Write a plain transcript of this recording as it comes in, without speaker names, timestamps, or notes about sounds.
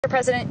Mr.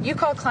 President, you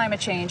call climate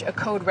change a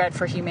code red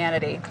for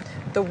humanity.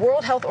 The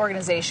World Health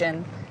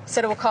Organization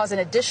said it will cause an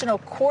additional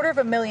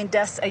 250,000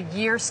 deaths a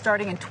year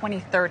starting in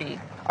 2030.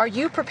 Are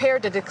you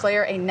prepared to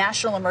declare a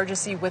national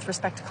emergency with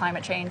respect to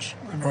climate change?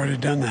 We've already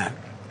done that.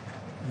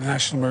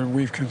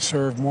 We've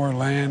conserved more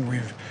land.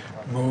 We've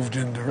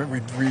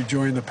we've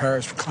rejoined the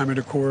Paris Climate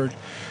Accord.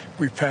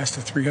 We've passed a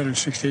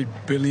 $368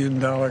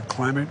 billion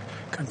climate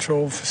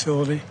control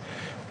facility.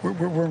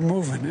 We're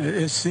moving. It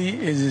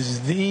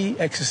is the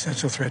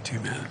existential threat to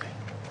humanity.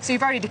 So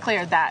you've already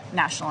declared that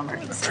national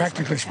emergency?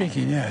 Practically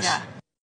speaking, yes. Yeah.